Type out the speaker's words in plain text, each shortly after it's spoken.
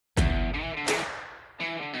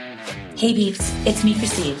Hey peeps, it's me,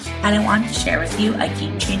 Christine, and I wanted to share with you a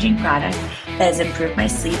game-changing product that has improved my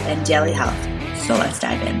sleep and daily health. So let's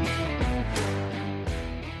dive in.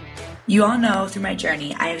 You all know through my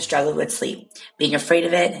journey, I have struggled with sleep, being afraid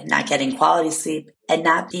of it, not getting quality sleep, and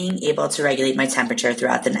not being able to regulate my temperature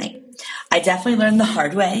throughout the night. I definitely learned the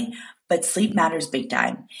hard way, but sleep matters big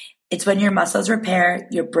time. It's when your muscles repair,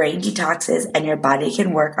 your brain detoxes, and your body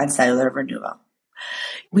can work on cellular renewal.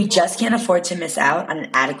 We just can't afford to miss out on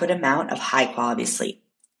an adequate amount of high quality sleep,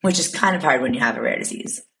 which is kind of hard when you have a rare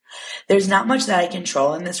disease. There's not much that I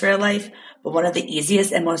control in this real life, but one of the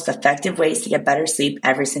easiest and most effective ways to get better sleep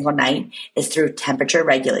every single night is through temperature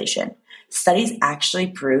regulation. Studies actually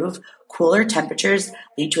prove cooler temperatures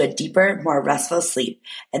lead to a deeper, more restful sleep,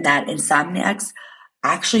 and that insomniacs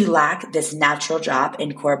actually lack this natural drop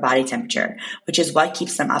in core body temperature, which is what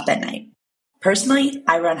keeps them up at night. Personally,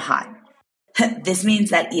 I run hot. This means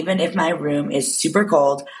that even if my room is super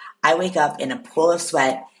cold, I wake up in a pool of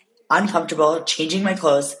sweat, uncomfortable, changing my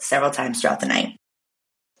clothes several times throughout the night.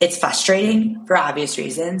 It's frustrating for obvious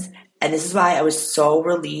reasons, and this is why I was so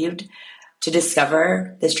relieved to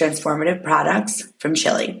discover this transformative products from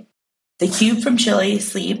Chili. The Cube from Chili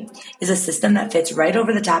Sleep is a system that fits right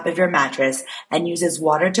over the top of your mattress and uses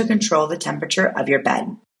water to control the temperature of your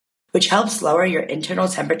bed, which helps lower your internal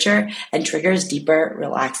temperature and triggers deeper,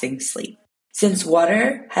 relaxing sleep. Since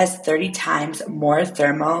water has 30 times more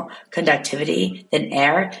thermal conductivity than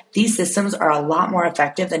air, these systems are a lot more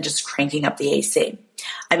effective than just cranking up the AC.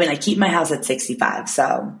 I mean, I keep my house at 65,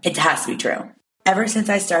 so it has to be true. Ever since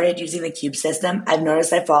I started using the Cube system, I've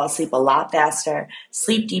noticed I fall asleep a lot faster,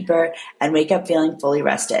 sleep deeper, and wake up feeling fully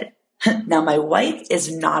rested. Now, my wife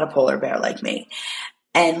is not a polar bear like me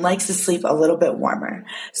and likes to sleep a little bit warmer.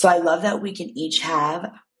 So I love that we can each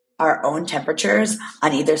have our own temperatures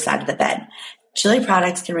on either side of the bed. Chili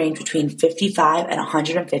products can range between 55 and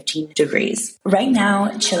 115 degrees. Right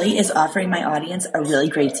now, Chili is offering my audience a really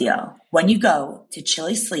great deal. When you go to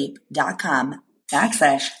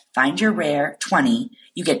chilisleep.com/findyourrare20,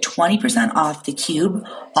 you get 20% off the Cube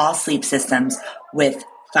All Sleep Systems with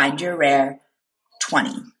Find Your Rare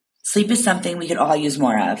 20. Sleep is something we could all use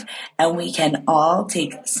more of, and we can all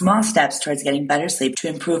take small steps towards getting better sleep to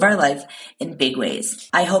improve our life in big ways.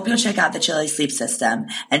 I hope you'll check out the Chili Sleep System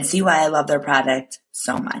and see why I love their product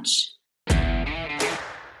so much.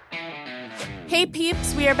 Hey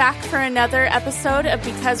peeps, we are back for another episode of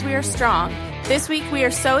Because We Are Strong. This week we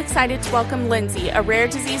are so excited to welcome Lindsay, a rare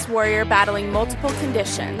disease warrior battling multiple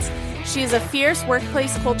conditions. She is a fierce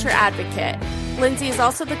workplace culture advocate. Lindsay is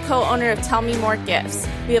also the co-owner of Tell Me More Gifts.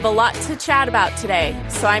 We have a lot to chat about today,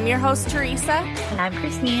 so I'm your host, Teresa. And I'm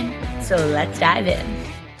Christine, so let's dive in.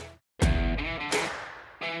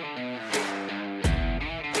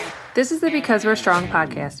 This is the Because We're Strong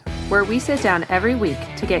podcast, where we sit down every week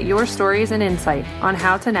to get your stories and insight on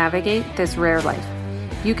how to navigate this rare life.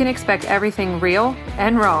 You can expect everything real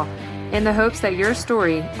and raw in the hopes that your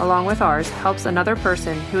story, along with ours, helps another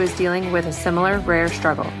person who is dealing with a similar rare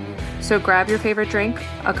struggle. So grab your favorite drink,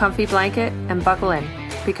 a comfy blanket, and buckle in,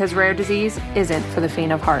 because rare disease isn't for the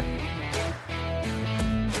faint of heart.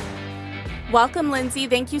 Welcome, Lindsay.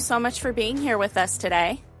 Thank you so much for being here with us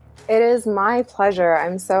today. It is my pleasure.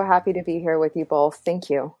 I'm so happy to be here with you both. Thank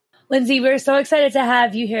you. Lindsay, we're so excited to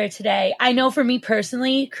have you here today. I know for me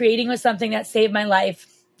personally, creating was something that saved my life.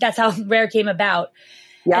 That's how Rare came about.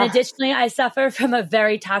 Yeah. And additionally, I suffer from a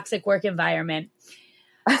very toxic work environment.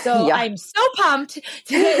 So yeah. I'm so pumped to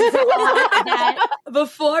get into that.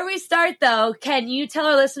 Before we start, though, can you tell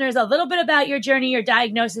our listeners a little bit about your journey, your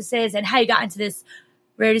diagnoses, and how you got into this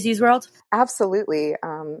rare disease world? Absolutely.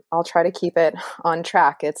 I'll try to keep it on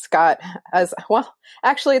track. It's got as well,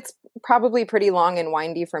 actually, it's probably pretty long and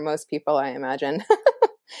windy for most people, I imagine.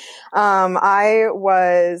 I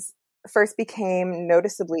first became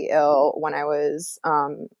noticeably ill when I was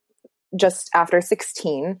just after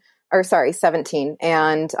 17,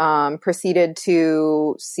 and proceeded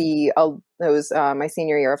to see, it was my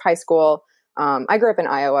senior year of high school. I grew up in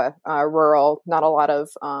Iowa, rural, not a lot of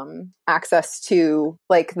access to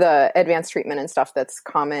like the advanced treatment and stuff that's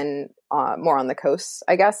common more on the coast,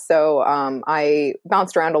 I guess. So I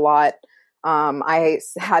bounced around a lot. I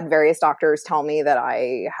had various doctors tell me that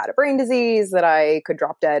I had a brain disease, that I could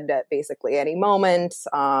drop dead at basically any moment.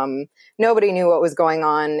 Nobody knew what was going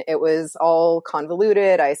on. It was all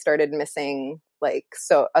convoluted. I started missing I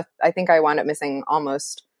think I wound up missing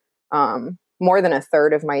almost more than a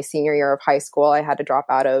third of my senior year of high school. I had to drop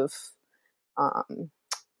out of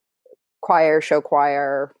show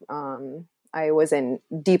choir. I was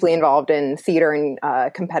deeply involved in theater and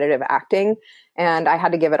competitive acting, and I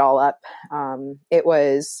had to give it all up. It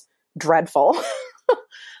was dreadful.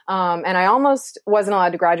 And I almost wasn't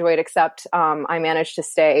allowed to graduate, except I managed to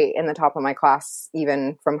stay in the top of my class,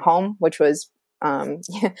 even from home, which was, I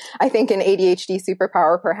think, an ADHD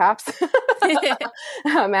superpower, perhaps,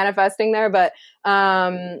 manifesting there. But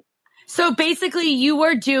so basically, you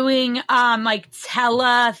were doing telework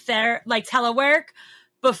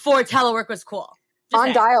before telework was cool.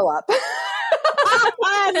 On dial-up.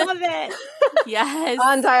 I love it. Yes.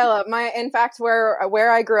 On dial-up. In fact,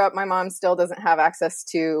 where I grew up, my mom still doesn't have access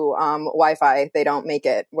to Wi-Fi. They don't make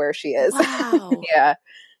it where she is. Wow. Yeah.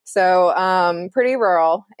 So pretty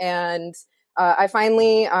rural. And I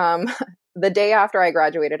finally, the day after I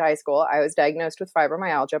graduated high school, I was diagnosed with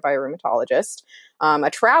fibromyalgia by a rheumatologist, a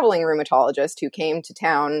traveling rheumatologist who came to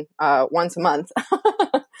town once a month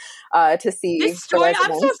to see this story.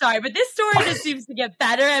 I'm so sorry, but this story just seems to get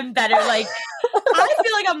better and better. Like, I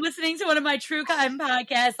feel like I'm listening to one of my true crime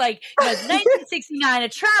podcasts. Like, it was 1969, a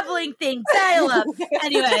traveling thing, dial up.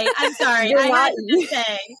 Anyway, I'm sorry. I had to just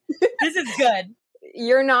say, this is good.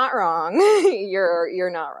 You're not wrong. You're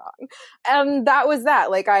not wrong. And that was that.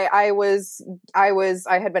 Like I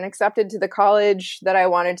had been accepted to the college that I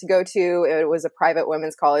wanted to go to. It was a private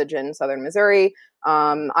women's college in Southern Missouri.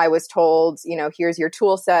 I was told, here's your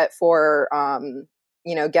tool set for,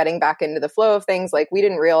 getting back into the flow of things. Like, we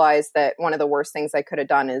didn't realize that one of the worst things I could have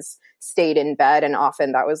done is stayed in bed. And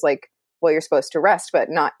often that was like, well, you're supposed to rest, but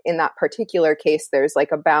not in that particular case. There's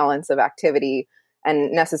like a balance of activity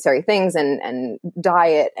and necessary things and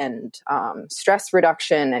diet and stress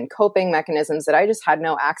reduction and coping mechanisms that I just had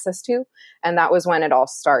no access to. And that was when it all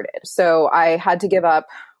started. So I had to give up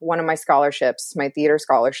one of my scholarships, my theater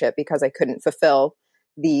scholarship, because I couldn't fulfill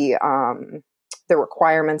the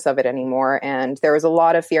requirements of it anymore. And there was a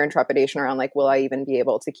lot of fear and trepidation around, like, will I even be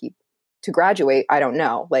able to graduate? I don't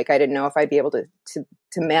know. Like, I didn't know if I'd be able to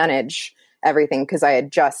manage everything, because I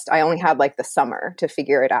only had like the summer to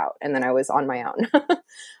figure it out, and then I was on my own.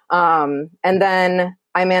 And then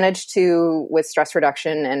I managed to, with stress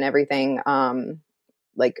reduction and everything,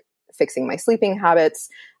 like fixing my sleeping habits,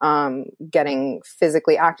 getting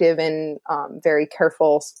physically active in very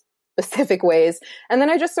careful, specific ways. And then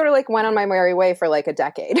I just sort of like went on my merry way for like a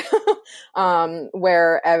decade,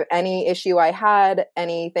 where any issue I had,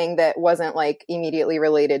 anything that wasn't like immediately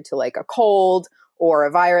related to like a cold or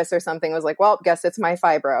a virus or something, was like, well, guess it's my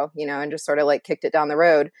fibro, and just sort of like kicked it down the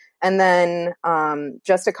road. And then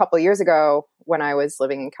just a couple of years ago, when I was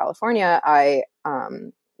living in California, I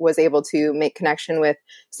was able to make connection with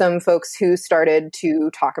some folks who started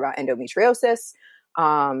to talk about endometriosis.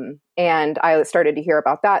 And I started to hear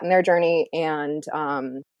about that in their journey. And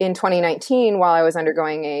in 2019, while I was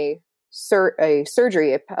undergoing a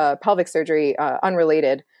surgery, a pelvic surgery,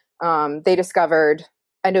 unrelated, they discovered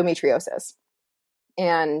endometriosis.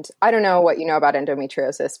 And I don't know what you know about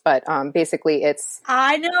endometriosis, but basically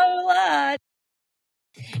I know a lot.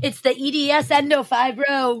 It's the EDS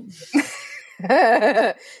endofibro.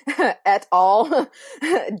 Et al.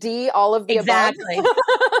 D, all of the exactly. above.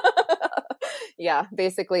 Yeah,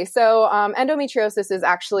 basically. So endometriosis is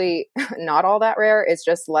actually not all that rare. It's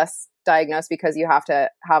just less diagnosed because you have to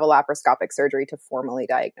have a laparoscopic surgery to formally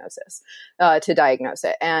diagnose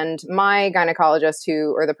it. And my gynecologist,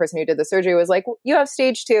 or the person who did the surgery, was like, you have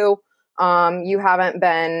stage 2. You haven't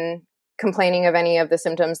been complaining of any of the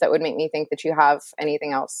symptoms that would make me think that you have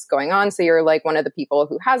anything else going on. So you're like one of the people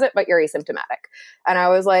who has it, but you're asymptomatic. And I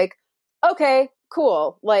was like, okay,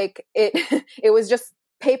 cool. Like it was just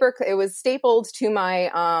paper. It was stapled to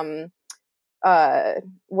my,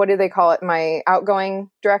 what do they call it? My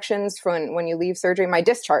outgoing directions from when you leave surgery, my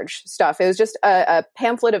discharge stuff. It was just a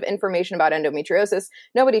pamphlet of information about endometriosis.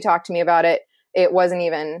 Nobody talked to me about it. It wasn't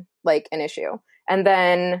even like an issue. And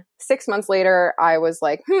then 6 months later, I was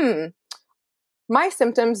like, my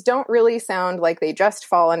symptoms don't really sound like they just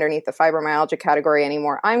fall underneath the fibromyalgia category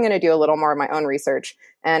anymore. I'm going to do a little more of my own research.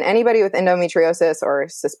 And anybody with endometriosis or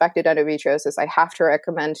suspected endometriosis, I have to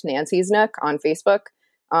recommend Nancy's Nook on Facebook.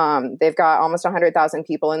 They've got almost 100,000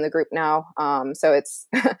 people in the group now. So it's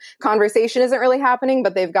conversation isn't really happening,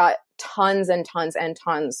 but they've got tons and tons and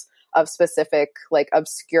tons of specific, like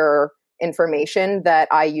obscure information that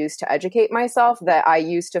I use to educate myself, that I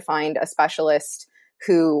used to find a specialist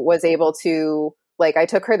who was able to, like, I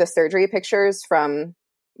took her the surgery pictures from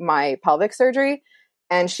my pelvic surgery,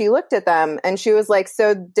 and she looked at them and she was like,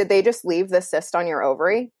 so did they just leave the cyst on your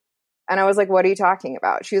ovary? And I was like, what are you talking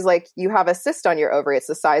about? She was like, you have a cyst on your ovary. It's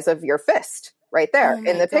the size of your fist right there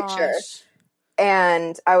in the picture.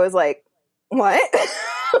 And I was like, what?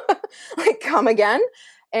 Like, come again?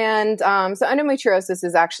 And so endometriosis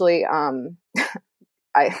is actually,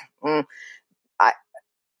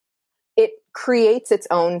 it creates its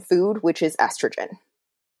own food, which is estrogen.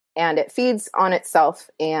 and it feeds on itself,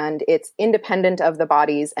 and it's independent of the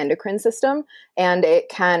body's endocrine system, and it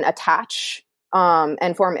can attach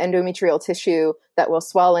and form endometrial tissue that will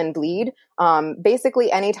swell and bleed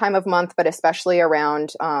basically any time of month, but especially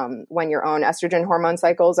around when your own estrogen hormone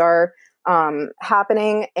cycles are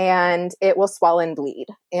happening, and it will swell and bleed.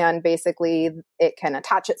 And basically it can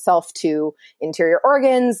attach itself to interior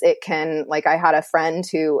organs. It can, like, I had a friend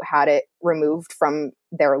who had it removed from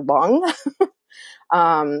their lung.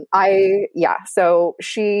 So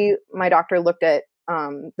my doctor looked at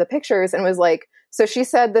the pictures and was like, so she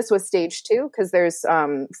said this was stage 2, because there's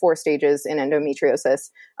 4 stages in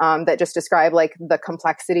endometriosis that just describe like the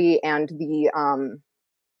complexity and the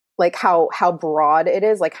like how broad it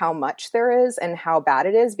is, like how much there is and how bad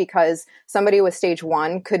it is, because somebody with stage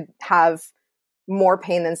 1 could have more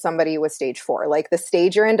pain than somebody with stage 4. Like the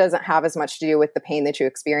stage you're in doesn't have as much to do with the pain that you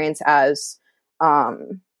experience as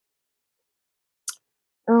oh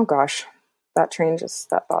gosh, that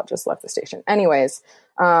thought just left the station. Anyways,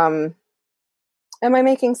 am I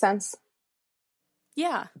making sense?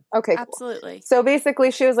 Yeah. Okay. Absolutely. Cool. So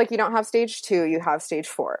basically she was like, you don't have stage 2, you have stage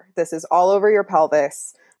 4. This is all over your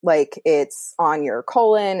pelvis. Like it's on your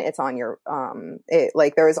colon, it's on your,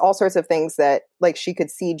 like there was all sorts of things that like she could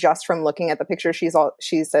see just from looking at the picture. She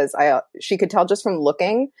says she could tell just from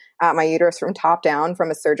looking at my uterus from top down from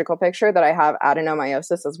a surgical picture that I have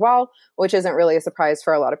adenomyosis as well, which isn't really a surprise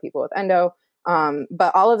for a lot of people with endo.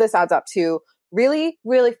 But all of this adds up to really,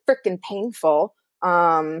 really freaking painful,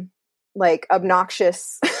 like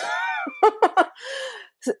obnoxious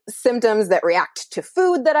symptoms that react to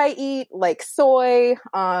food that I eat, like soy,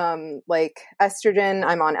 like estrogen.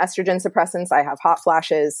 I'm on estrogen suppressants. I have hot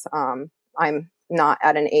flashes. I'm not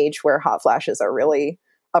at an age where hot flashes are really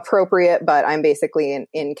appropriate, but I'm basically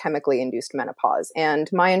in chemically induced menopause. And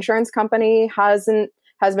my insurance company has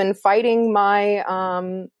been fighting my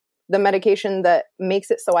the medication that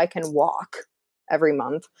makes it so I can walk every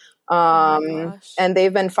month. And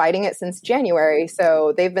they've been fighting it since January.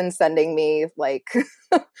 So they've been sending me like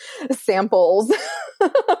samples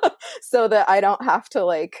so that I don't have to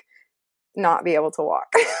like not be able to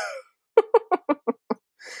walk.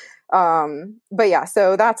 But yeah,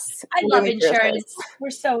 so that's, I love insurance.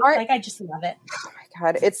 We're so like, I just love it. Oh my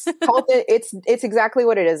God. It's health. It's exactly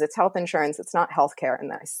what it is. It's health insurance. It's not healthcare.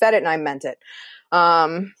 And I said it and I meant it.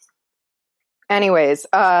 Anyways,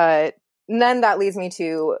 and then that leads me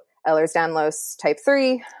to Ehlers-Danlos type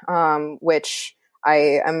 3, which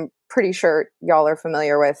I am pretty sure y'all are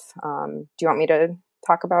familiar with. Do you want me to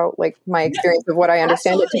talk about like my experience of what I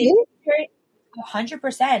understand Absolutely. it to be?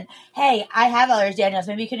 100%. Hey, I have Ehlers-Danlos.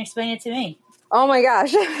 Maybe you can explain it to me. Oh my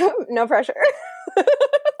gosh. No pressure.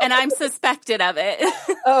 And I'm suspected of it.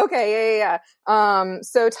 Okay. Yeah.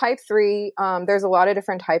 So type 3, there's a lot of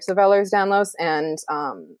different types of Ehlers-Danlos, and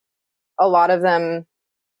a lot of them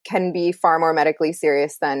can be far more medically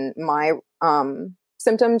serious than my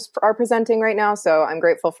symptoms are presenting right now. So I'm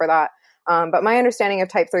grateful for that. But my understanding of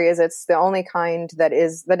type 3 is it's the only kind that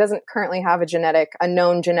doesn't currently have a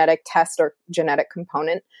known genetic test or genetic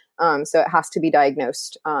component. So it has to be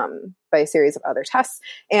diagnosed by a series of other tests.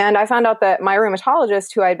 And I found out that my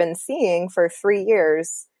rheumatologist, who I'd been seeing for 3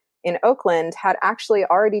 years in Oakland, had actually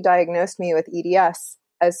already diagnosed me with EDS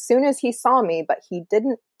as soon as he saw me, but he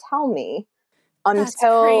didn't tell me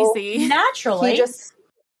until crazy. Naturally.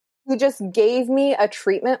 He just gave me a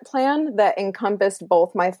treatment plan that encompassed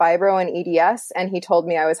both my fibro and EDS, and he told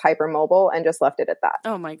me I was hypermobile and just left it at that.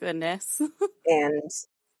 Oh my goodness.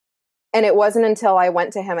 And it wasn't until I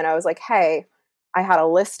went to him and I was like, hey, I had a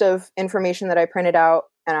list of information that I printed out,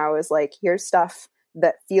 and I was like, here's stuff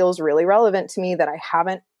that feels really relevant to me that I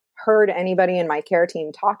haven't heard anybody in my care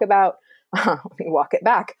team talk about. Let me walk it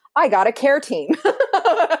back. I got a care team.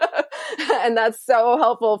 And that's so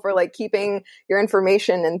helpful for like keeping your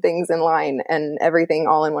information and things in line and everything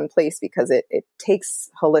all in one place, because it takes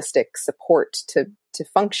holistic support to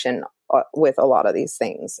function with a lot of these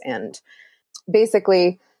things. And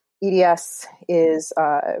basically EDS is,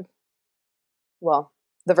 the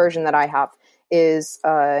version that I have is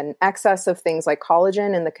an excess of things like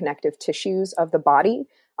collagen in the connective tissues of the body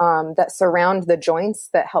that surround the joints,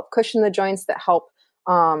 that help cushion the joints, that help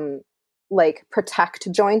like protect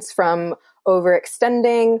joints from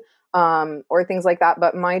overextending or things like that.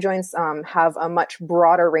 But my joints have a much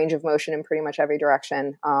broader range of motion in pretty much every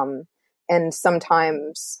direction. And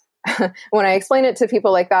sometimes when I explain it to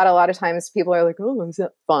people like that, a lot of times people are like, oh, is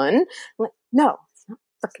that fun? I'm like, no, it's not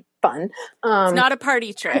freaking fun. It's not a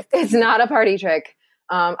party trick. It's not a party trick.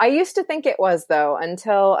 I used to think it was, though,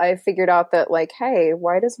 until I figured out that, like, hey,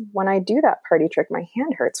 when I do that party trick, my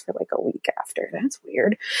hand hurts for like a week after? That's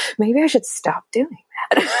weird. Maybe I should stop doing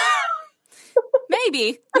that.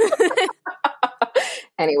 Maybe.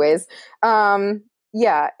 Anyways,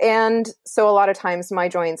 yeah. And so a lot of times my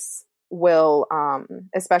joints will,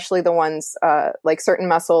 especially the ones, like certain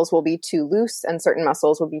muscles will be too loose and certain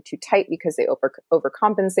muscles will be too tight because they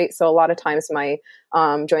overcompensate. So a lot of times my,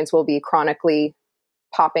 joints will be chronically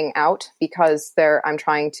popping out because I'm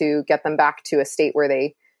trying to get them back to a state where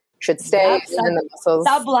they should stay. Yep, and the muscles.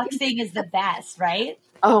 Subluxing is the best, right?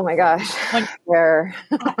 Oh my gosh.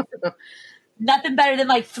 Nothing better than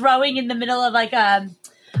like throwing in the middle of like a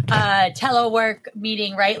telework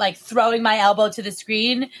meeting, right? Like throwing my elbow to the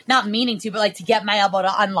screen, not meaning to, but like to get my elbow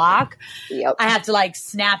to unlock. Yep. I have to like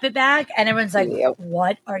snap it back, and everyone's like, Yep.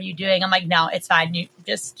 "What are you doing?" I'm like, "No, it's fine.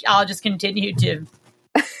 I'll just continue to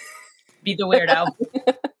be the weirdo."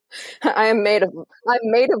 I'm made of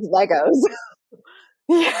Legos.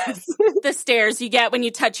 Yes. The stares you get when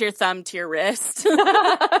you touch your thumb to your wrist.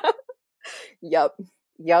 Yep.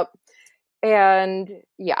 And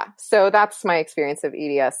yeah, so that's my experience of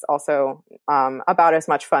EDS. Also, about as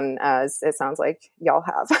much fun as it sounds like y'all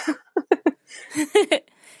have.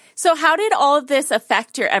 So how did all of this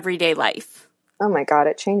affect your everyday life? Oh my God,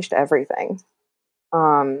 it changed everything.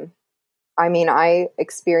 I mean, I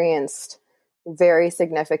experienced very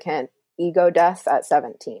significant ego death at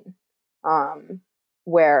 17,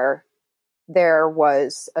 where there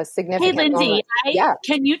was a significant Hey, Lindsay, moment.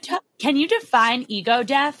 Can you define ego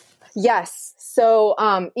death? Yes. So,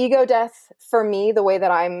 ego death for me, the way that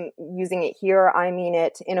I'm using it here, I mean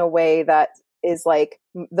it in a way that is like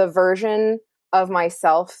the version of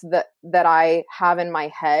myself that I have in my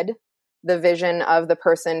head, the vision of the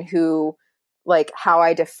person who, like, how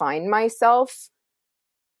I define myself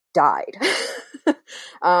died.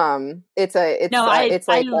 I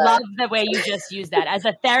love the way you just used that as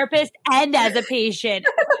a therapist and as a patient.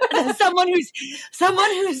 someone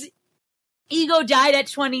whose ego died at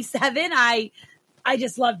 27. I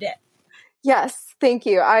just loved it. Yes, thank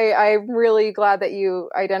you. I'm really glad that you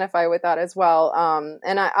identify with that as well.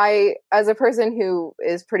 And I, as a person who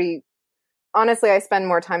is pretty, honestly, I spend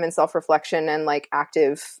more time in self-reflection and like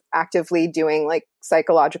actively doing like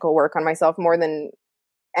psychological work on myself more than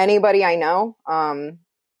anybody I know.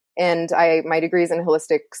 And my degree is in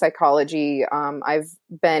holistic psychology. I've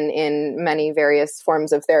been in many various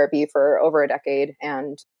forms of therapy for over a decade,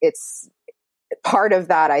 and it's part of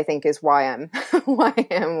that, I think, is why I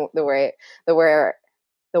am the way.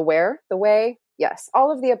 Yes, all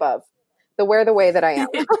of the above. The way that I am.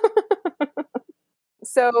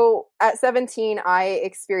 So at 17, I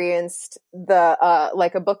experienced the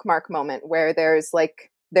like a bookmark moment where there's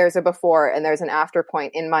a before and there's an after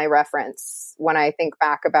point in my reference when I think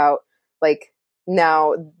back about like,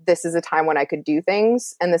 now this is a time when I could do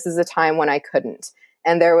things and this is a time when I couldn't.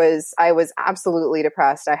 And I was absolutely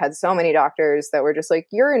depressed. I had so many doctors that were just like,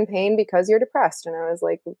 you're in pain because you're depressed. And I was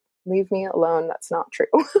like, leave me alone. That's not true.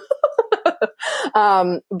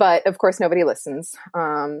 But of course nobody listens.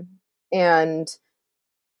 And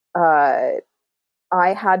I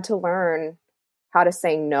had to learn how to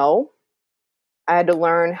say no. I had to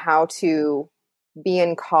learn how to be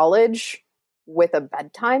in college with a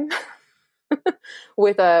bedtime,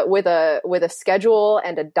 with a schedule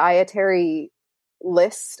and a dietary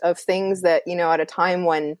list of things that, at a time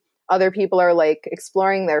when other people are like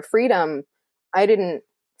exploring their freedom, I didn't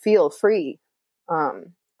feel free.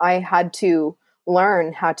 I had to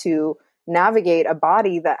learn how to navigate a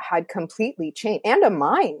body that had completely changed, and a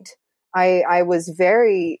mind. I was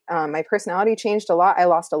very, my personality changed a lot. I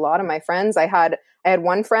lost a lot of my friends. I had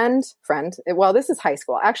one friend, well, this is high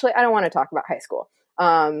school. Actually, I don't want to talk about high school.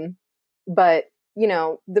 But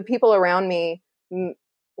the people around me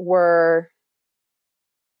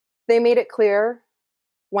they made it clear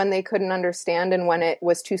when they couldn't understand and when it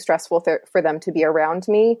was too stressful for them to be around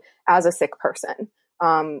me as a sick person,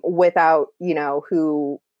 without,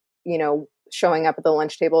 showing up at the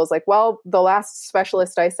lunch table is like, well, the last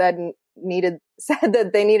specialist I said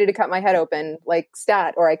that they needed to cut my head open, like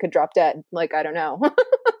stat, or I could drop dead. Like, I don't know.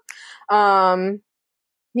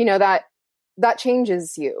 That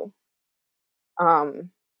changes you.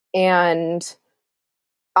 And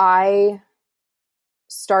I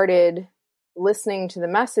started listening to the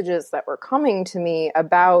messages that were coming to me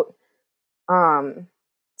about,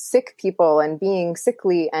 sick people and being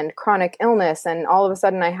sickly and chronic illness. And all of a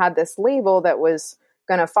sudden I had this label that was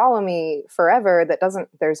going to follow me forever.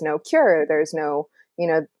 There's no cure. There's no,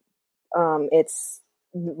 it's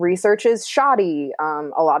research is shoddy.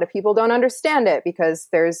 A lot of people don't understand it because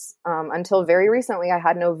there's, until very recently, I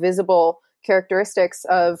had no visible characteristics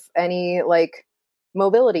of any like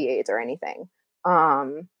mobility aids or anything.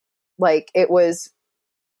 Like it was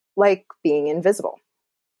like being invisible.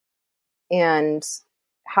 and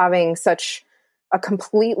having such a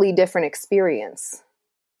completely different experience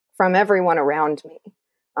from everyone around me.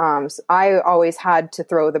 So I always had to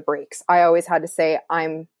throw the brakes. I always had to say,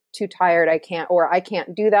 I'm too tired. I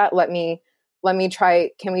can't do that. Let me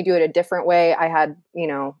try. Can we do it a different way? I had,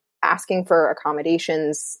 asking for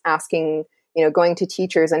accommodations, going to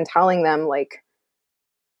teachers and telling them, like,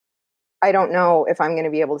 I don't know if I'm going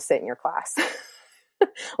to be able to sit in your class.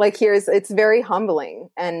 It's very humbling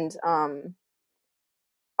and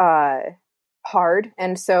hard.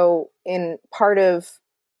 And so in part of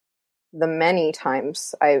the many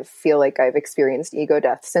times I feel like I've experienced ego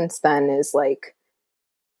death since then is like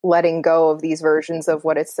letting go of these versions of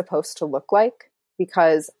what it's supposed to look like,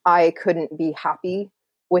 because I couldn't be happy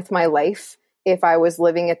with my life if I was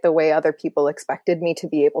living it the way other people expected me to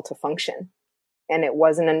be able to function. And it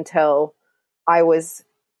wasn't until I was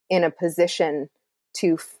in a position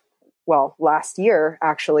to, last year,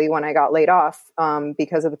 actually, when I got laid off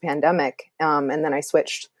because of the pandemic. And then I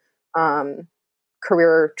switched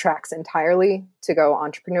career tracks entirely to go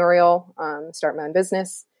entrepreneurial, start my own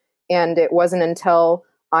business. And it wasn't until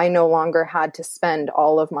I no longer had to spend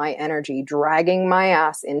all of my energy dragging my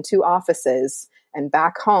ass into offices and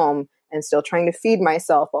back home and still trying to feed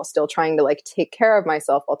myself while still trying to take care of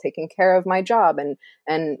myself while taking care of my job and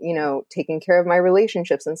taking care of my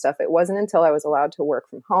relationships and stuff. It wasn't until I was allowed to work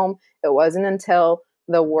from home. It wasn't until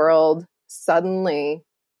the world suddenly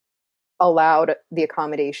allowed the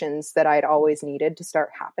accommodations that I'd always needed to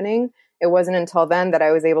start happening. It wasn't until then that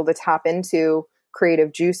I was able to tap into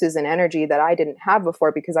creative juices and energy that I didn't have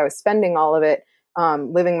before, because I was spending all of it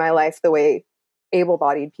living my life the way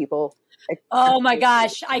able-bodied people. Oh my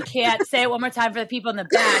gosh, I can't say it one more time for the people in the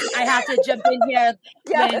back. I have to jump in here,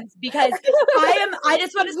 Linz, because I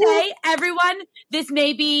just want to say, everyone, this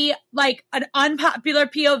may be like an unpopular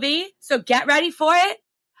POV, so get ready for it.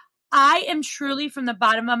 I am truly, from the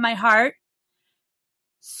bottom of my heart,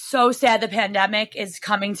 so sad the pandemic is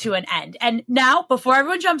coming to an end. And now, before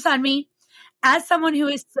everyone jumps on me, as someone who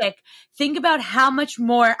is sick, think about how much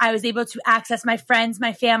more I was able to access my friends,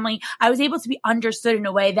 my family. I was able to be understood in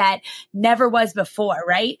a way that never was before,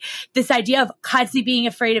 right? This idea of constantly being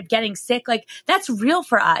afraid of getting sick, that's real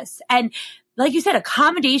for us. And like you said,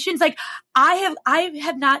 accommodations, I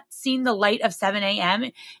have not seen the light of 7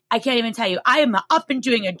 a.m. I can't even tell you. I am up and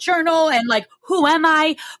doing a journal and who am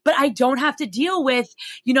I? But I don't have to deal with,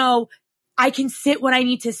 I can sit when I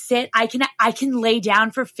need to sit. I can lay down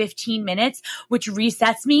for 15 minutes, which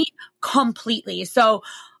resets me completely. So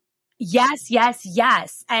yes, yes,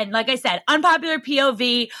 yes. And like I said, unpopular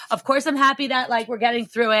POV. Of course, I'm happy that we're getting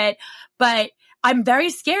through it, but I'm very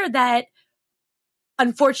scared that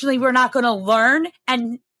unfortunately we're not going to learn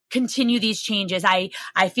and continue these changes. I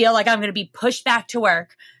feel like I'm going to be pushed back to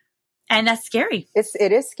work, and that's scary.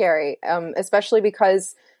 It is scary, especially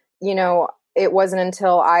because, it wasn't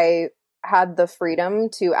until I had the freedom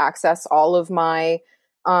to access all of my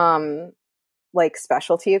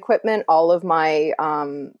specialty equipment, all of my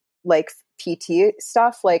PT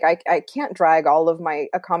stuff. I can't drag all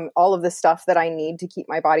of the stuff that I need to keep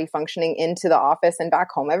my body functioning into the office and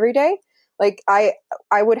back home every day. I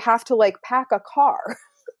would have to pack a car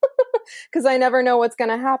because I never know what's going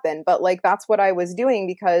to happen. But that's what I was doing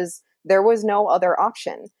because there was no other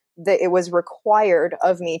option. That it was required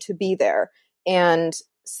of me to be there. And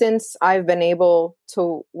since I've been able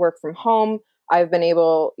to work from home, I've been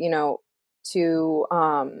able, to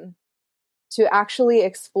actually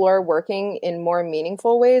explore working in more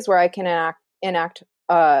meaningful ways where I can enact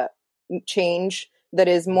change that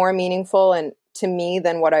is more meaningful and to me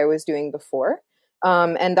than what I was doing before.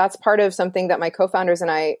 And that's part of something that my co-founders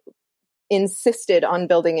and I insisted on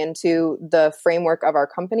building into the framework of our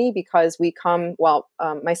company, because we come,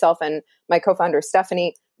 myself and my co-founder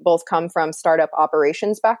Stephanie both come from startup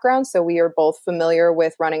operations backgrounds. So we are both familiar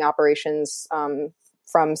with running operations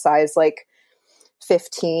from size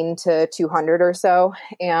 15 to 200 or so.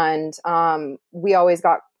 And we always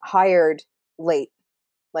got hired late.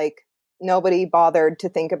 Nobody bothered to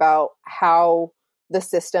think about how the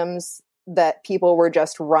systems that people were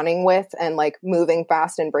just running with and moving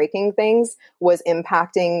fast and breaking things was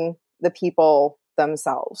impacting the people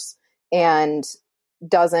themselves and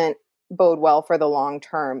doesn't bode well for the long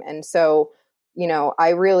term. And so, I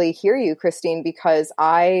really hear you, Christine, because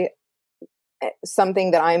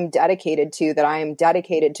something that I am dedicated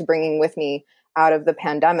to bringing with me out of the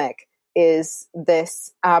pandemic is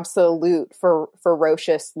this absolute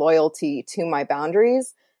ferocious loyalty to my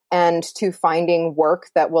boundaries and to finding work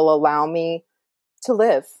that will allow me to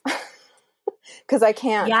live. Because I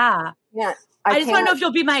can't. Yeah. I just want to know if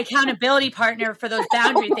you'll be my accountability partner for those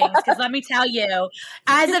boundary things. Because let me tell you,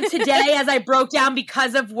 as of today, as I broke down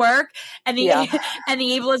because of work and the and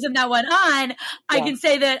the ableism that went on, I can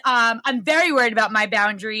say that I'm very worried about my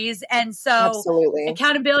boundaries. And so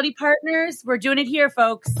accountability partners, we're doing it here,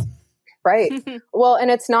 folks. Right. Well,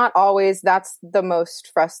 and it's not always, that's one of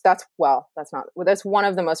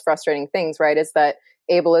the most frustrating things, right? Is that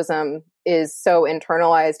ableism is so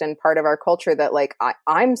internalized and part of our culture that like,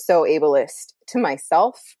 I'm so ableist to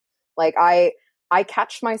myself. Like I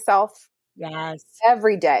catch myself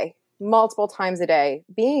every day, multiple times a day,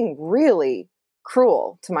 being really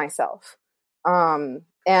cruel to myself.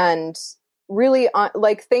 And really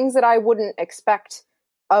like things that I wouldn't expect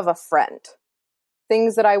of a friend.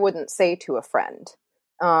 Things that I wouldn't say to a friend.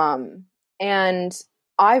 And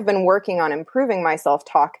I've been working on improving my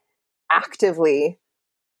self-talk actively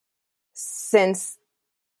since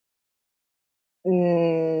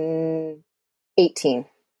 18.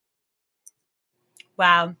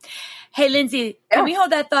 Wow. Hey, Lindsay, can we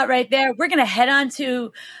hold that thought right there? We're going to head on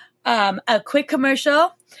to a quick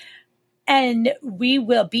commercial and we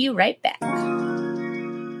will be right back.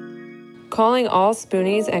 Calling all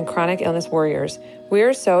Spoonies and chronic illness warriors. We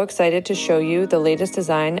are so excited to show you the latest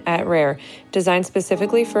design at Rare, designed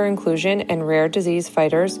specifically for inclusion and rare disease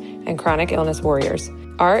fighters and chronic illness warriors.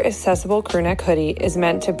 Our accessible crewneck hoodie is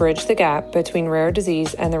meant to bridge the gap between rare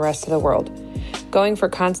disease and the rest of the world. Going for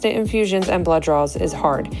constant infusions and blood draws is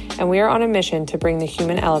hard, and we are on a mission to bring the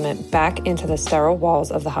human element back into the sterile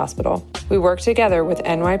walls of the hospital. We work together with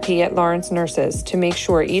NYP at Lawrence nurses to make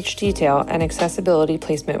sure each detail and accessibility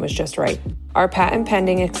placement was just right. Our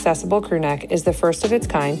patent-pending accessible crewneck is the first of its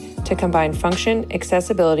kind to combine function,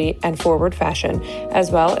 accessibility, and forward fashion,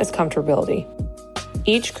 as well as comfortability.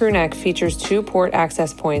 Each crewneck features 2 port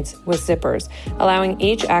access points with zippers, allowing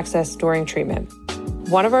each access during treatment.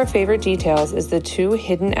 One of our favorite details is the 2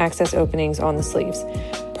 hidden access openings on the sleeves,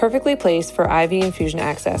 perfectly placed for IV infusion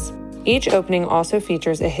access. Each opening also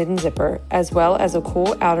features a hidden zipper, as well as a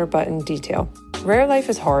cool outer button detail. Rare life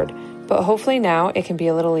is hard, but hopefully now it can be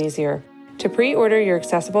a little easier. To pre-order your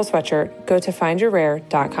accessible sweatshirt, go to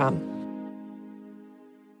findyourrare.com.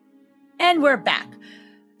 And we're back.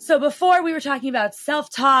 So before we were talking about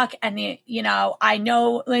self-talk and I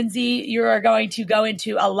know, Lindsay, you are going to go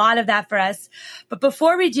into a lot of that for us. But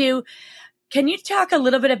before we do, can you talk a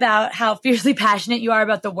little bit about how fiercely passionate you are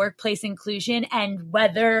about the workplace inclusion and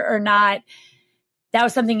whether or not that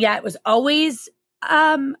was something that was always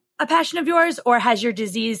a passion of yours, or has your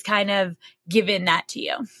disease kind of given that to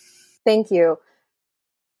you? Thank you.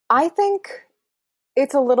 I think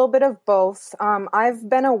it's a little bit of both. I've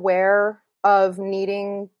been aware of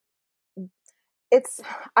needing,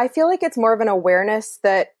 I feel like it's more of an awareness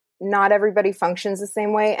that not everybody functions the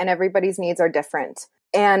same way and everybody's needs are different.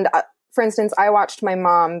 And for instance, I watched my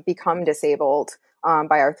mom become disabled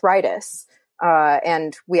by arthritis.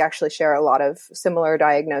 And we actually share a lot of similar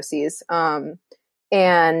diagnoses. And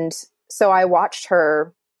so I watched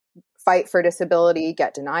her fight for disability,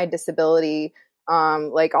 get denied disability,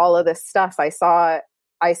 like all of this stuff. I saw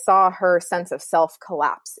her sense of self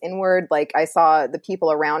collapse inward. Like I saw the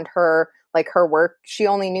people around her, like her work, she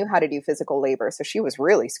only knew how to do physical labor. So she was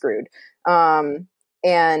really screwed. And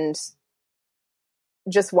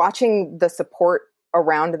just watching the support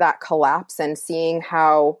around that collapse and seeing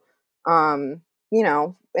how, in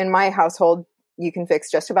my household, you can fix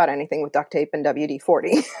just about anything with duct tape and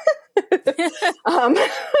WD-40. At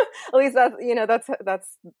least that's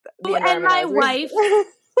the and my wife.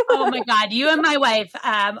 Oh my God, you and my wife.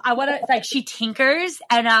 I want to like she tinkers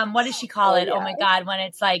and what does she call it? Yeah. Oh my God, when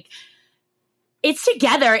it's like it's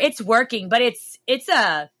together, it's working, but it's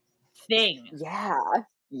a thing.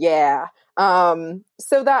 Yeah.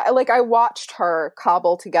 So that like I watched her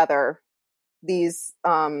cobble together these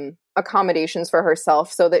accommodations for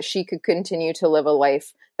herself so that she could continue to live a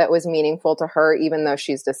life that was meaningful to her, even though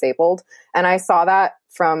she's disabled. And I saw that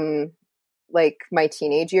from like my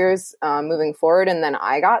teenage years moving forward. And then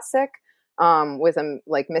I got sick with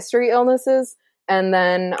like mystery illnesses. And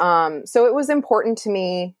then, so it was important to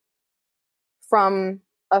me from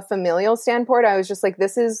a familial standpoint. I was just like,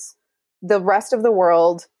 this is the rest of the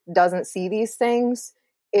world doesn't see these things.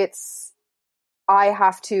 I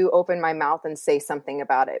have to open my mouth and say something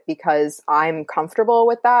about it because I'm comfortable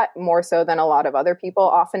with that more so than a lot of other people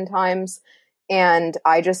oftentimes. And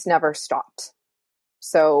I just never stopped.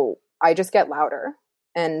 So I just get louder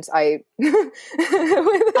and I love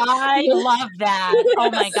that.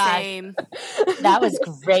 Oh my God. That was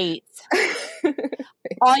great.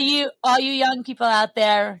 All you young people out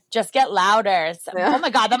there, just get louder. Yeah. Oh my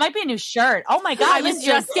God, that might be a new shirt. Oh my God, I was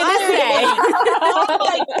just gonna say. Oh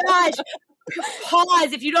my gosh.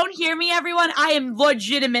 Pause. If you don't hear me, everyone, I am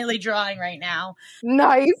legitimately drawing right now.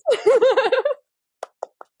 Nice.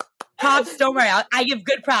 Props. Don't worry. I give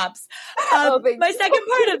good props. My second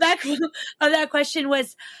part of that question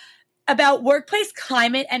was about workplace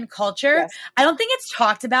climate and culture. Yes. I don't think it's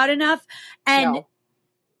talked about enough. And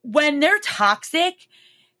when they're toxic,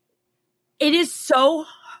 it is so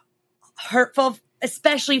hurtful,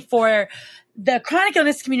 especially for the chronic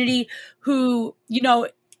illness community who, you know,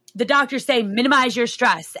 the doctors say minimize your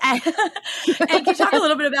stress. And can you talk a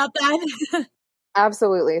little bit about that?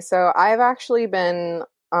 Absolutely. So I've actually been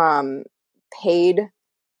paid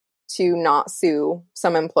to not sue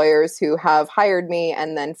some employers who have hired me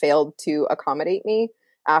and then failed to accommodate me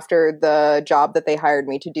after the job that they hired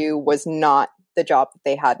me to do was not the job that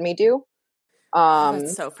they had me do.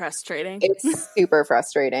 That's so frustrating. It's super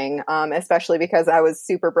frustrating, especially because I was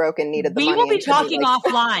super broke and needed the money. We will be talking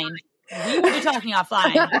offline. We will be talking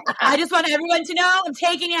offline. I just want everyone to know I'm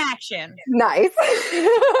taking action. Nice.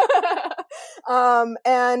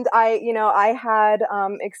 And I had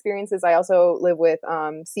experiences. I also live with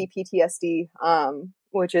CPTSD,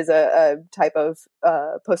 which is a type of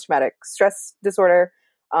post-traumatic stress disorder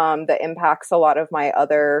that impacts a lot of my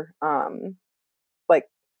other like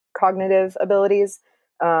cognitive abilities.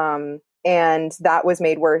 And that was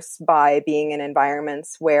made worse by being in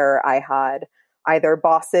environments where I had either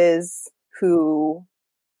bosses who,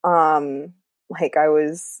 like I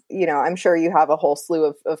was, you know, I'm sure you have a whole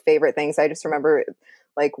slew of favorite things. I just remember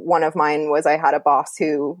like one of mine was I had a boss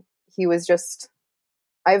who he was just,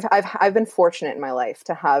 I've been fortunate in my life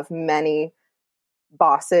to have many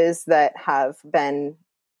bosses that have been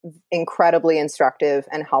incredibly instructive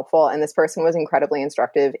and helpful. And this person was incredibly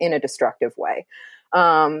instructive in a destructive way.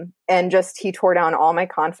 And just, he tore down all my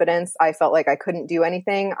confidence. I felt like I couldn't do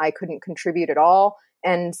anything. I couldn't contribute at all.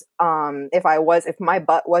 And, if my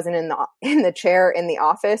butt wasn't in the chair in the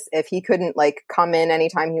office, if he couldn't like come in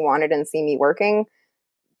anytime he wanted and see me working,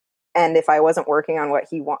 and if I wasn't working on what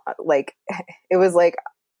he like, it was like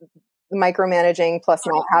micromanaging plus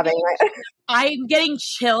not having. I'm getting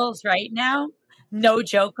chills right now. No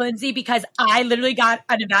joke, Lindsay, because I literally got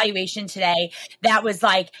an evaluation today that was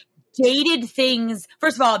like, dated things.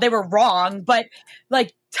 First of all, they were wrong, but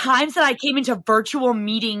like times that I came into virtual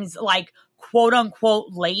meetings, like quote unquote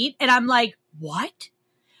late. And I'm like, what?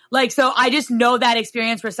 Like, so I just know that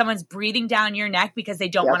experience where someone's breathing down your neck because they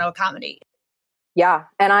don't want to accommodate. Yeah.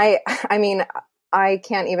 And I mean, I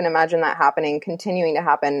can't even imagine that continuing to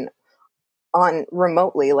happen on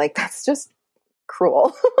remotely. Like that's just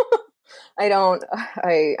cruel.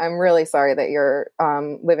 I'm really sorry that you're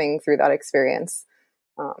living through that experience.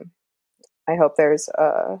 I hope there's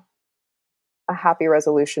a happy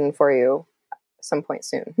resolution for you some point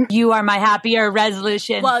soon. You are my happier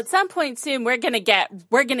resolution. Well, at some point soon, we're gonna get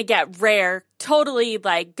Rare totally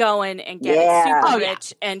like going and getting super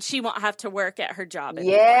rich, and she won't have to work at her job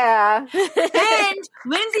anymore. Yeah. And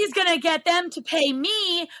Lindsay's gonna get them to pay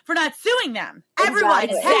me for not suing them. Everyone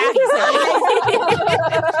is happy.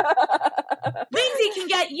 Lindsay can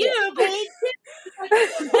get you paid.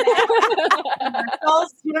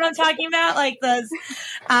 You know what I'm talking about? Like those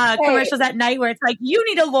commercials at night where it's like, you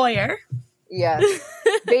need a lawyer. Yes.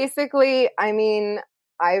 Basically, I mean,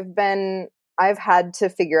 I've had to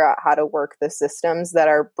figure out how to work the systems that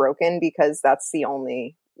are broken because that's the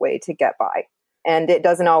only way to get by. And it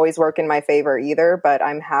doesn't always work in my favor either, but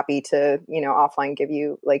I'm happy to, offline give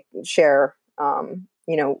you share,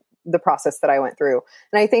 the process that I went through.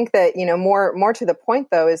 And I think that, more to the point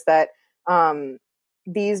though, is that,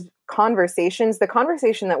 these conversations, the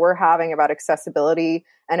conversation that we're having about accessibility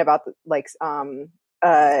and about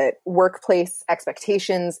workplace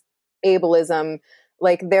expectations, ableism,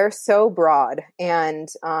 they're so broad, and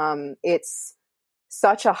it's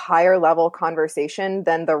such a higher level conversation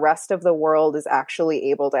than the rest of the world is actually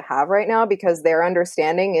able to have right now, because their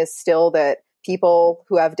understanding is still that people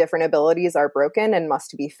who have different abilities are broken and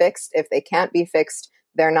must be fixed. If they can't be fixed,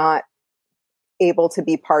 they're not able to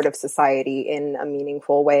be part of society in a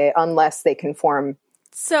meaningful way unless they conform.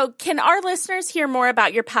 So can our listeners hear more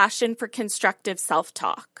about your passion for constructive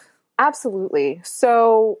self-talk? Absolutely.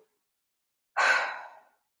 So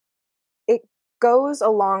it goes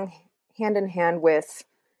along hand in hand with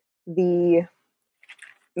the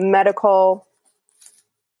medical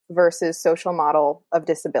versus social model of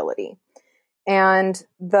disability. And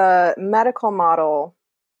the medical model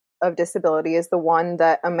of disability is the one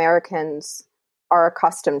that Americans are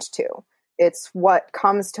accustomed to. It's what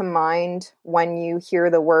comes to mind when you hear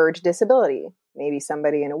the word disability. Maybe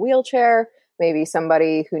somebody in a wheelchair, maybe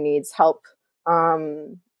somebody who needs help,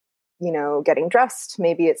 getting dressed.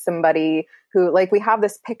 Maybe it's somebody who, we have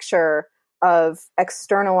this picture of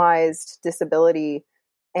externalized disability.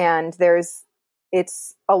 And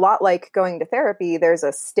it's a lot like going to therapy. There's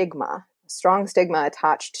a strong stigma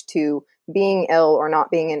attached to being ill or not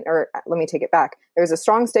being let me take it back. There's a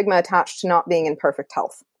strong stigma attached to not being in perfect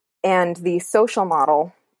health. And the social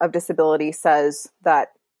model of disability says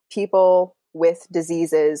that people with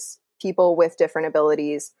diseases, people with different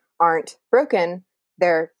abilities aren't broken,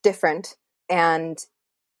 they're different. And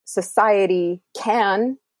society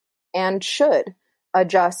can and should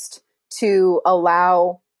adjust to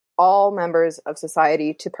allow all members of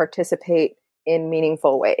society to participate in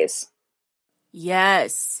meaningful ways.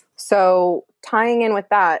 Yes. So tying in with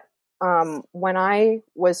that, when I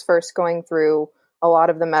was first going through a lot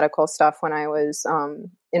of the medical stuff when I was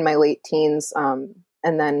in my late teens and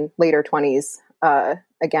then later 20s,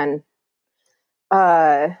 again, /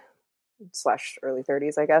 early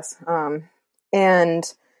 30s, I guess.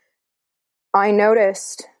 And I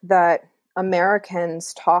noticed that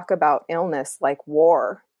Americans talk about illness like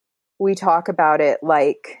war. We talk about it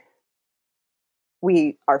like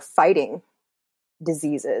we are fighting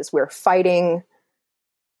diseases. We're fighting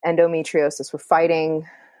endometriosis. We're fighting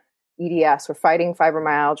EDS. We're fighting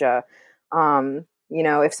fibromyalgia.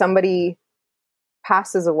 If somebody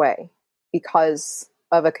passes away because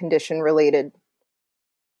of a condition related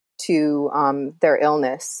to their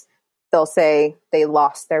illness, they'll say they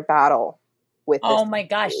lost their battle with this. Oh my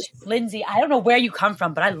gosh, Lindsay, I don't know where you come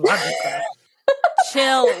from, but I love it.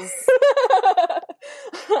 Chills.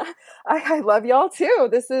 I love y'all too.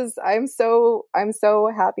 I'm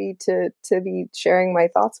so happy to be sharing my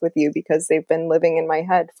thoughts with you because they've been living in my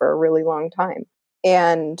head for a really long time.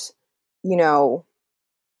 And,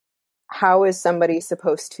 how is somebody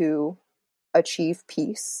supposed to achieve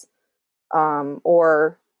peace,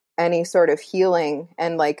 or any sort of healing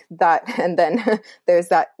and like that? And then there's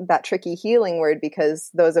that tricky healing word,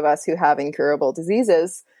 because those of us who have incurable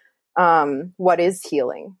diseases, what is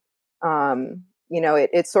healing?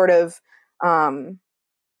 It's sort of the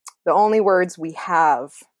only words we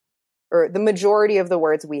have, or the majority of the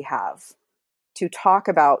words we have to talk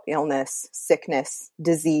about illness, sickness,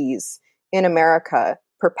 disease in America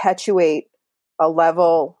perpetuate a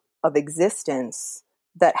level of existence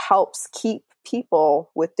that helps keep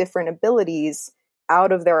people with different abilities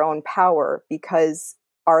out of their own power, because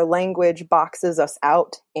our language boxes us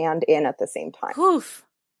out and in at the same time. Oof.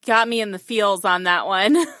 Got me in the feels on that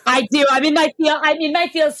one. I do. I'm in my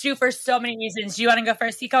feels too for so many reasons. Do you want to go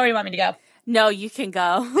first, Iko, or do you want me to go? No, you can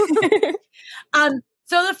go.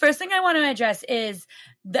 So the first thing I want to address is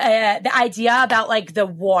the idea about like the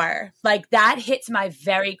war. Like that hits my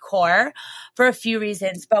very core for a few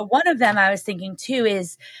reasons. But one of them I was thinking too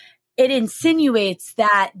is it insinuates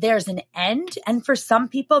that there's an end. And for some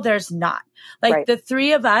people, there's not. Like right. The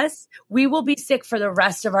three of us, we will be sick for the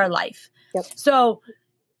rest of our life. Yep. So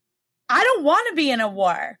I don't want to be in a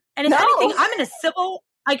war. And if anything, I'm in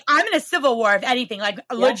a civil war, if anything, like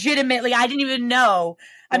legitimately, I didn't even know.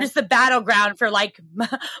 I'm just the battleground for like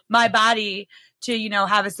my body to,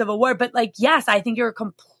 have a civil war. But like, yes, I think you're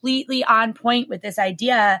completely on point with this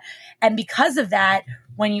idea. And because of that,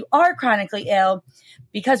 when you are chronically ill,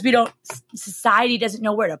 because society doesn't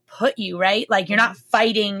know where to put you, right? Like you're not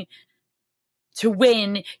fighting to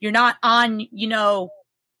win. You're not on,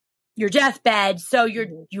 your deathbed. So you're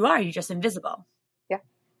just invisible. Yeah.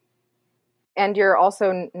 And you're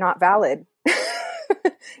also not valid.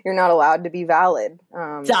 You're not allowed to be valid.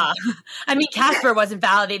 Duh. I mean, Casper wasn't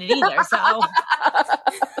validated either, so.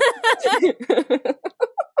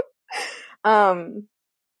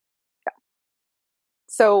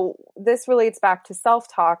 So this relates back to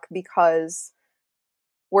self-talk, because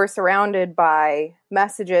we're surrounded by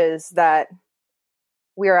messages that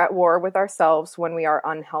we are at war with ourselves when we are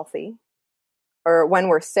unhealthy or when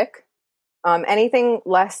we're sick. Anything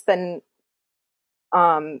less than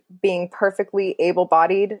being perfectly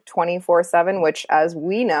able-bodied 24/7, which, as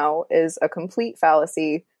we know, is a complete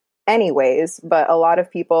fallacy anyways. But a lot of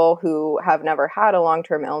people who have never had a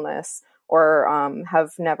long-term illness or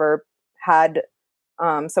have never had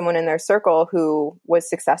someone in their circle who was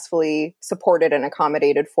successfully supported and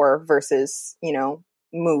accommodated for versus,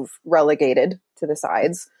 move relegated to the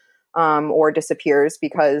sides or disappears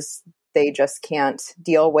because they just can't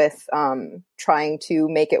deal with trying to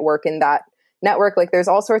make it work in that network. Like there's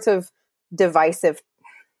all sorts of divisive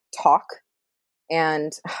talk.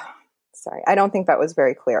 And sorry, I don't think that was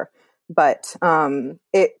very clear, but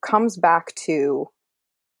it comes back to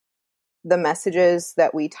the messages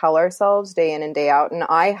that we tell ourselves day in and day out. And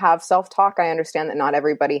I have self-talk. I understand that not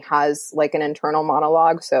everybody has like an internal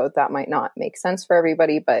monologue, so that might not make sense for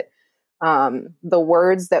everybody, but the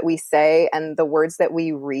words that we say and the words that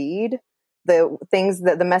we read the things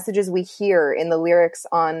that the messages we hear in the lyrics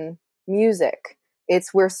on music.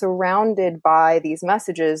 We're surrounded by these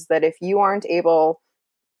messages that if you aren't able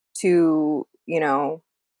to,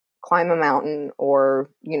 climb a mountain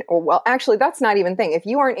or well, actually that's not even thing. If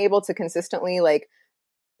you aren't able to consistently like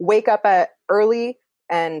wake up early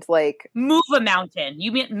and like move a mountain,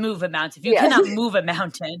 you mean move a mountain. If you cannot move a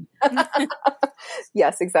mountain.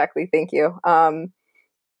 Yes, exactly. Thank you.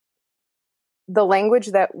 The language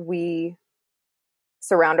that we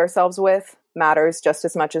surround ourselves with matters just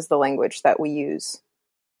as much as the language that we use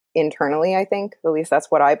internally, I think. At least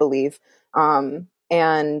that's what I believe.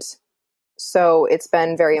 And so it's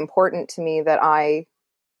been very important to me that I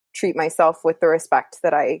treat myself with the respect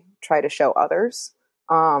that I try to show others,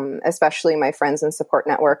 especially my friends and support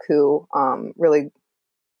network who really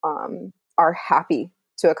are happy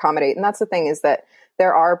to accommodate. And that's the thing, is that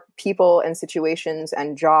there are people and situations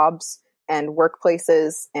and jobs and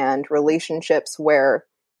workplaces and relationships where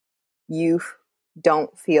you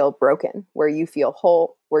don't feel broken, where you feel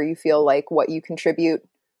whole, where you feel like what you contribute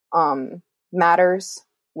matters,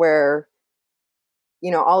 where,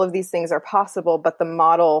 all of these things are possible, but the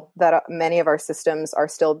model that many of our systems are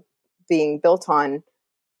still being built on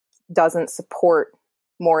doesn't support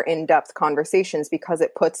more in-depth conversations, because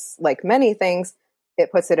it puts, like many things,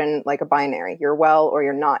 it puts it in like a binary. You're well or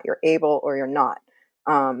you're not, you're able or you're not.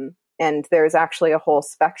 And there's actually a whole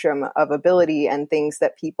spectrum of ability and things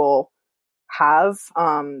that people have,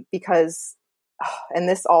 because, and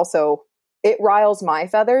this also, it riles my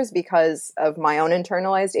feathers because of my own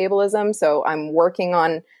internalized ableism. So I'm working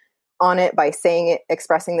on it by saying it,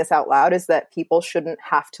 expressing this out loud, is that people shouldn't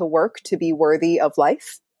have to work to be worthy of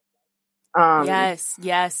life. Yes.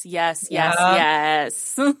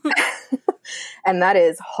 And that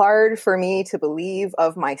is hard for me to believe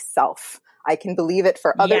of myself. I can believe it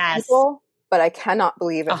for other people, but I cannot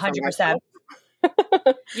believe it 100%. For myself.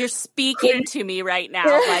 You're speaking to me right now.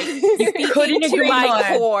 Like, you're speaking to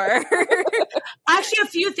my core. Actually, a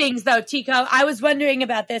few things though, Tico. I was wondering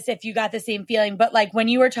about this, if you got the same feeling, but like when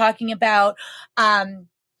you were talking about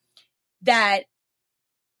that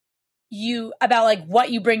about like what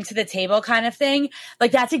you bring to the table kind of thing,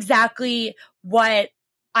 like that's exactly what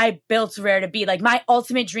I built Rare to be. Like my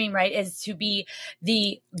ultimate dream, right, is to be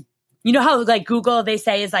how like Google, they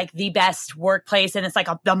say, is like the best workplace, and it's like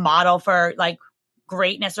the model for like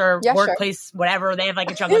greatness or workplace, whatever. They have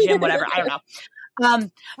like a jungle gym, whatever. I don't know.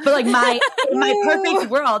 But like in my perfect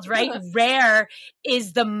world, right, Rare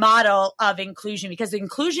is the model of inclusion, because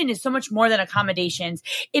inclusion is so much more than accommodations.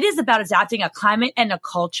 It is about adapting a climate and a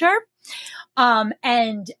culture.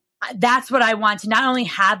 And that's what I want to not only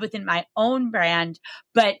have within my own brand,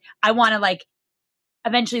 but I want to like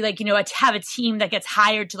eventually, like, to have a team that gets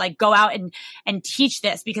hired to like go out and teach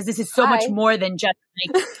this, because this is so much more than just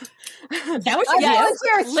like, that was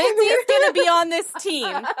Lindsay's going to be on this team.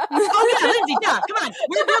 Oh yeah, Lindsay, no, come on.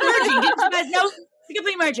 We're merging. Didn't you guys know? It's a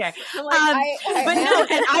complete merger. But no,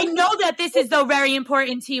 and I know that this is though very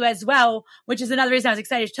important to you as well, which is another reason I was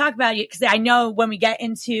excited to talk about you, because I know when we get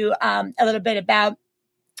into a little bit about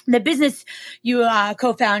the business you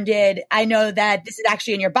co-founded, I know that this is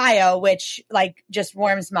actually in your bio, which like just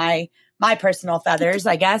warms my personal feathers,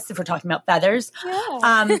 I guess, if we're talking about feathers.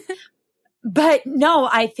 Yeah. But no,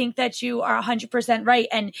 I think that you are 100% right.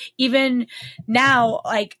 And even now,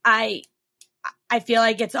 like I feel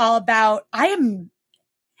like it's all about,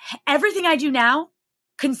 everything I do now,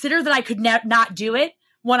 consider that I could not do it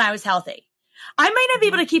when I was healthy. I might not be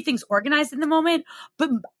able to keep things organized in the moment, but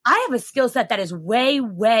I have a skill set that is way,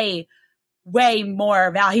 way, way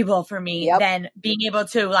more valuable for me than being able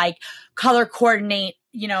to like color coordinate,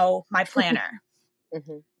 my planner.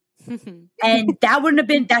 And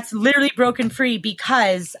that's literally broken free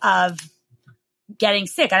because of getting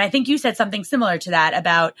sick. And I think you said something similar to that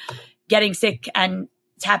about getting sick and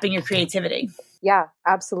tapping your creativity. Yeah,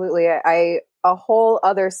 absolutely. A whole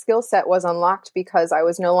other skill set was unlocked because I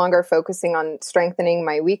was no longer focusing on strengthening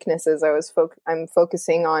my weaknesses. I'm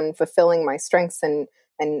focusing on fulfilling my strengths and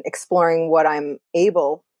exploring what I'm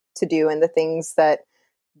able to do and the things that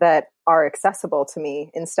are accessible to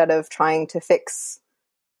me, instead of trying to fix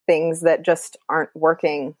things that just aren't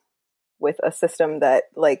working with a system that,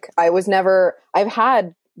 like, I've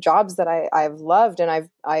had jobs that I've loved, and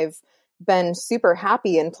I've been super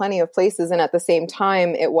happy in plenty of places. And at the same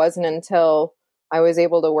time, it wasn't until I was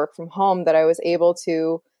able to work from home that I was able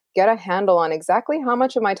to get a handle on exactly how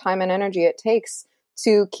much of my time and energy it takes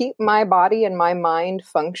to keep my body and my mind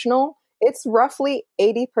functional. It's roughly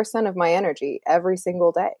 80% of my energy every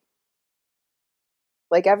single day.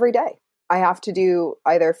 Like every day, I have to do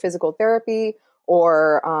either physical therapy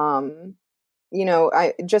or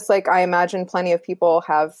I just like, I imagine plenty of people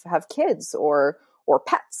have kids or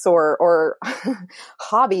pets or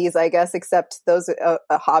hobbies, I guess, except those,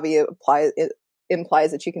 a hobby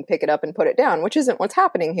implies that you can pick it up and put it down, which isn't what's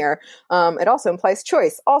happening here. It also implies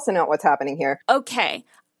choice, also not what's happening here. Okay.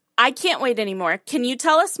 I can't wait anymore. Can you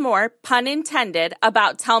tell us more, pun intended,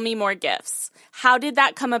 about Tell Me More Gifts? How did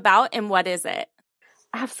that come about and what is it?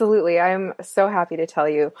 Absolutely. I'm so happy to tell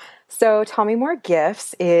you. So Tell Me More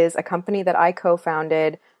Gifts is a company that I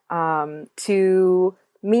co-founded to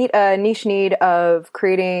meet a niche need of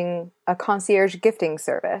creating a concierge gifting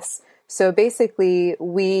service. So basically,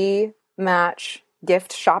 we match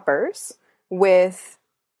gift shoppers with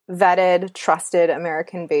vetted, trusted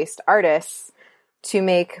American-based artists to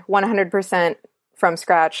make 100% from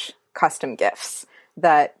scratch custom gifts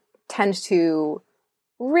that tend to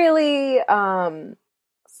really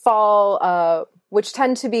which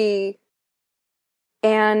tend to be,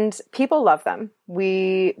 and people love them.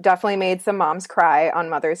 We definitely made some moms cry on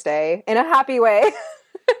Mother's Day in a happy way.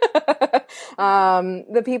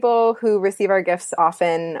 The people who receive our gifts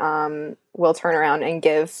often will turn around and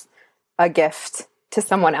give a gift to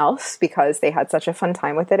someone else because they had such a fun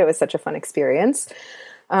time with it. It was such a fun experience.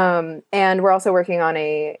 And we're also working on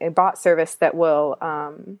a bot service that will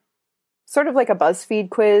sort of like a BuzzFeed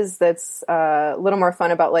quiz that's a little more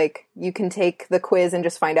fun about, like, you can take the quiz and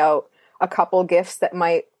just find out a couple gifts that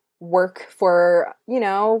might work for,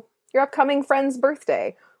 your upcoming friend's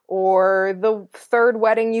birthday or the third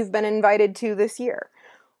wedding you've been invited to this year,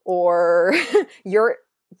 or you're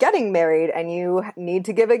getting married and you need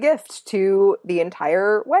to give a gift to the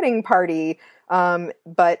entire wedding party,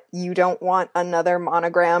 but you don't want another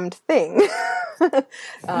monogrammed thing.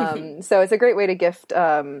 So it's a great way to gift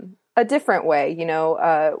a different way,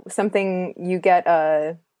 something you get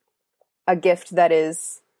a gift that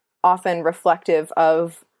is often reflective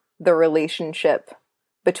of the relationship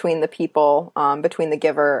between the people, between the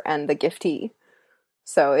giver and the giftee.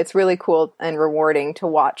 So it's really cool and rewarding to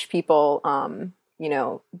watch people,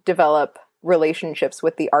 develop relationships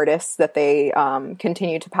with the artists that they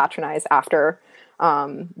continue to patronize after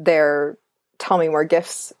their Tell Me More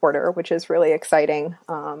Gifts order, which is really exciting.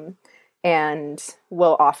 And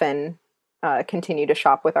will often continue to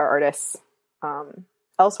shop with our artists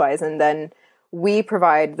elsewise. And then we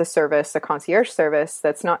provide the service, the concierge service,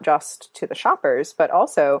 that's not just to the shoppers, but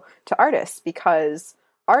also to artists, because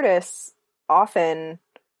artists often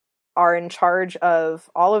are in charge of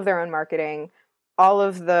all of their own marketing, all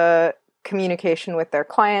of the communication with their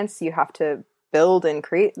clients. You have to build and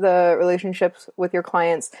create the relationships with your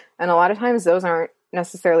clients. And a lot of times those aren't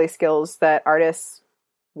necessarily skills that artists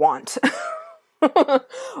want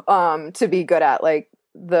to be good at. Like,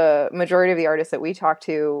 the majority of the artists that we talk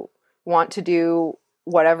to want to do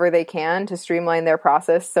whatever they can to streamline their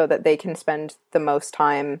process so that they can spend the most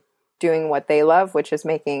time doing what they love, which is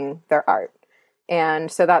making their art.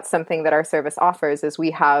 And so that's something that our service offers, is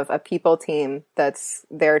we have a people team that's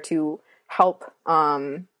there to help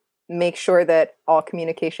make sure that all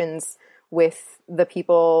communications with the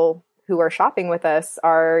people who are shopping with us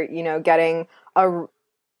are, getting a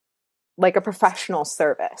professional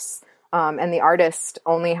service. And the artist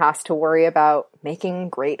only has to worry about making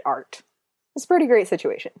great art. It's a pretty great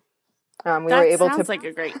situation. Sounds like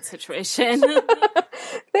a great situation.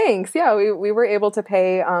 Thanks. Yeah, we were able to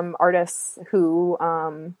pay artists who,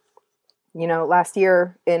 last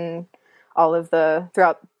year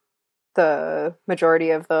throughout the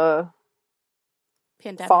majority of the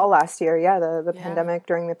pandemic. Fall last year. Yeah, the pandemic,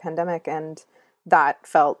 during the pandemic. And that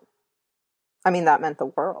meant the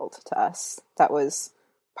world to us. That was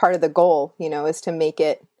part of the goal, is to make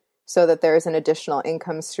it so that there's an additional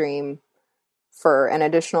income stream for an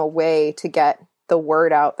additional way to get the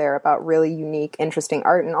word out there about really unique, interesting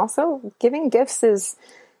art. And also, giving gifts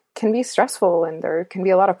can be stressful, and there can be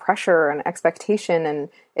a lot of pressure and expectation. And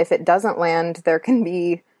if it doesn't land, there can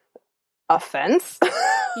be offense.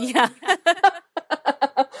 Yeah.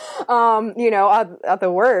 At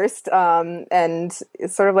the worst. And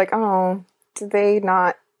it's sort of like, oh, did they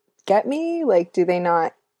not get me? Like, did they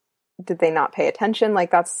not pay attention?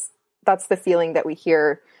 Like, that's the feeling that we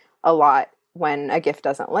hear a lot when a gift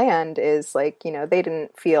doesn't land, is like, they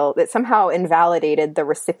didn't feel that, somehow invalidated the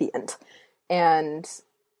recipient. And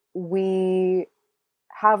we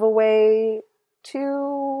have a way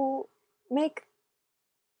to make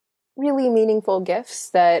really meaningful gifts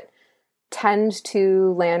that tend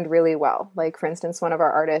to land really well. Like, for instance, one of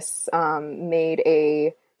our artists made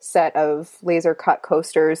a set of laser cut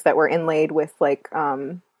coasters that were inlaid with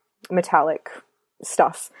metallic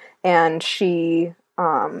stuff. And she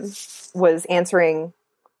was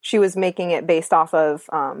making it based off of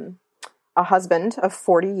a husband of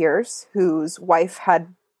 40 years whose wife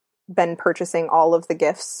had been purchasing all of the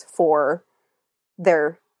gifts for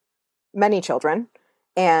their many children.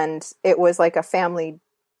 And it was like a family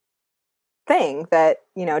thing that,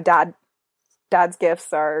 you know, dad's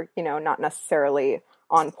gifts are, you know, not necessarily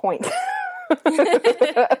on point.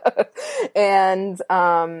 And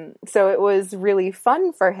so it was really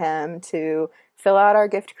fun for him to fill out our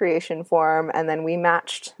gift creation form. And then we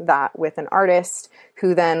matched that with an artist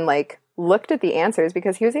who then like looked at the answers,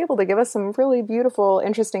 because he was able to give us some really beautiful,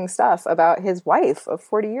 interesting stuff about his wife of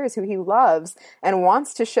 40 years who he loves and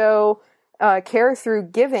wants to show care through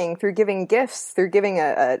giving gifts, through giving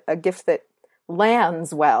a gift that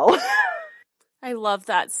lands well. I love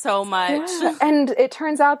that so much. Yeah. And it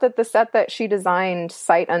turns out that the set that she designed,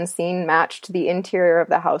 sight unseen, matched the interior of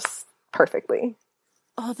the house perfectly.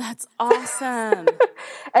 Oh, that's awesome.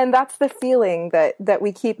 And that's the feeling that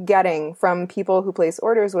we keep getting from people who place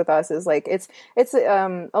orders with us, is like, it's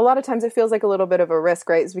a lot of times it feels like a little bit of a risk,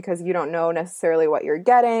 right? It's because you don't know necessarily what you're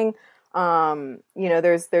getting. You know,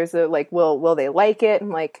 there's a like, will they like it? And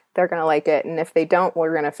like, they're going to like it. And if they don't,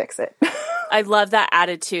 we're going to fix it. I love that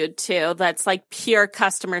attitude too. That's like pure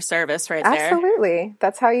customer service right there. Absolutely.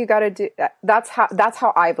 That's how you got to do. That's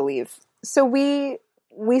how I believe. So we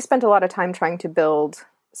spent a lot of time trying to build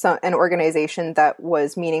an organization that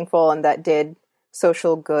was meaningful and that did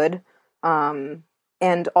social good,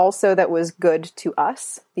 and also that was good to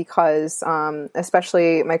us, because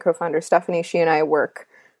especially my co-founder Stephanie, she and I work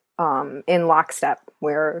in lockstep.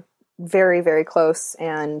 We're very, very close,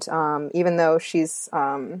 and even though she's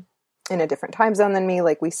in a different time zone than me,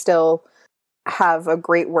 like we still have a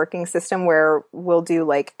great working system where we'll do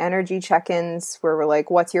like energy check-ins where we're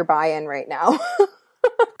like, what's your buy-in right now?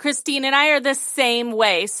 Christine and I are the same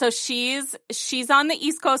way. So she's on the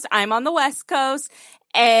East Coast, I'm on the West Coast,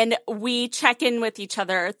 and we check in with each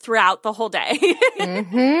other throughout the whole day.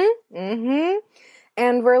 Mm-hmm. Mm-hmm.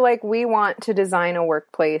 And we're like, we want to design a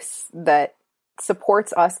workplace that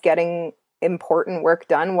supports us getting important work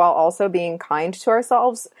done while also being kind to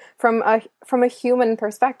ourselves from a human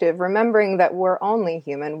perspective, remembering that we're only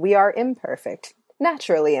human. We are imperfect,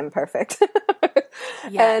 naturally imperfect.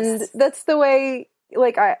 Yes. And that's the way,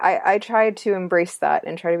 like, I try to embrace that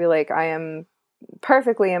and try to be like, I am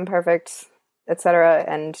perfectly imperfect, etc.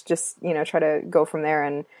 And just, you know, try to go from there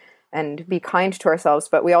and be kind to ourselves.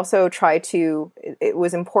 But we also try to, it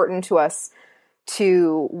was important to us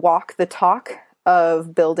to walk the talk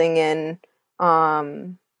of building in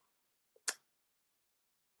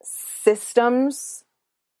systems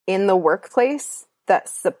in the workplace that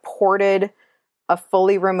supported a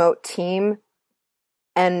fully remote team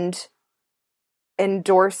and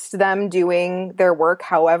endorsed them doing their work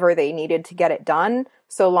however they needed to get it done,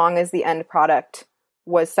 so long as the end product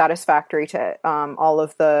was satisfactory to all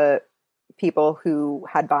of the people who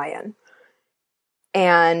had buy-in.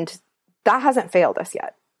 And that hasn't failed us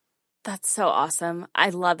yet. That's so awesome. I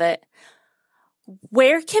love it.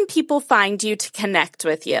 Where can people find you to connect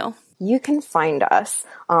with you? You can find us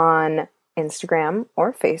on Instagram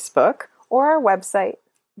or Facebook or our website.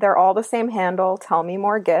 They're all the same handle, Tell Me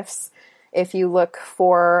More Gifts. If you look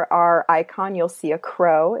for our icon, you'll see a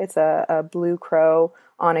crow. It's a blue crow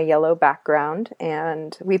on a yellow background.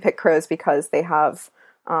 And we pick crows because they have,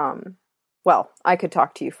 well, I could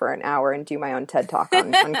talk to you for an hour and do my own TED Talk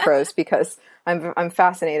on crows because I'm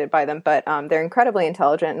fascinated by them. But they're incredibly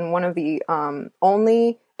intelligent and one of the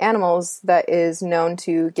only animals that is known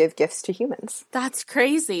to give gifts to humans. That's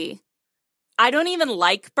crazy. I don't even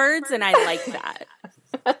like birds, and I like that.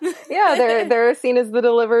 Yeah, they're seen as the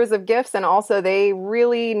deliverers of gifts, and also they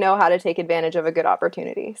really know how to take advantage of a good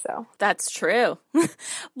opportunity. So that's true.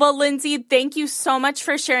 Well, Lindsay, thank you so much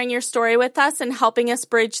for sharing your story with us and helping us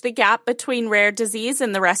bridge the gap between rare disease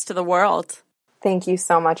and the rest of the world. Thank you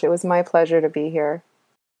so much. It was my pleasure to be here.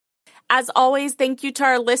 As always, thank you to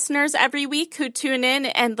our listeners every week who tune in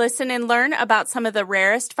and listen and learn about some of the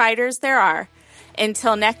rarest fighters there are.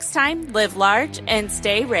 Until next time, live large and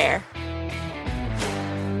stay rare.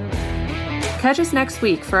 Catch us next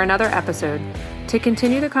week for another episode. To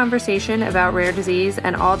continue the conversation about rare disease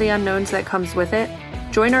and all the unknowns that comes with it,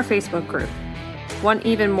 join our Facebook group. Want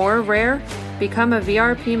even more rare? Become a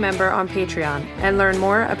VRP member on Patreon and learn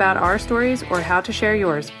more about our stories or how to share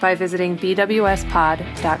yours by visiting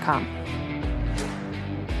bwspod.com.